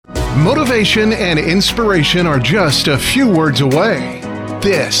Motivation and inspiration are just a few words away.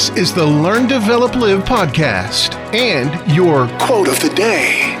 This is the Learn, Develop, Live podcast and your quote of the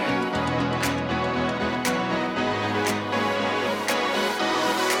day.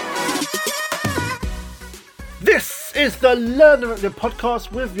 This is the Learn, Develop, Live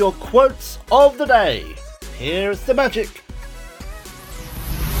podcast with your quotes of the day. Here's the magic.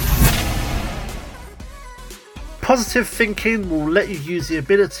 Positive thinking will let you use the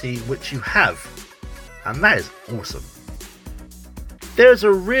ability which you have, and that is awesome. There is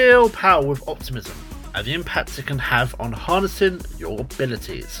a real power with optimism and the impact it can have on harnessing your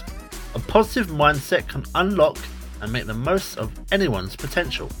abilities. A positive mindset can unlock and make the most of anyone's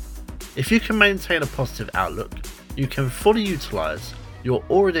potential. If you can maintain a positive outlook, you can fully utilise your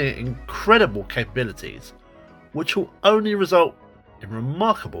already incredible capabilities, which will only result in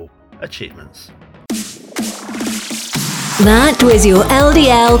remarkable achievements. That was your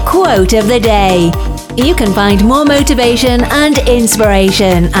LDL quote of the day. You can find more motivation and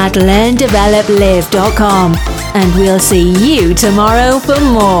inspiration at learndeveloplive.com, and we'll see you tomorrow for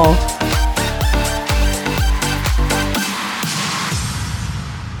more.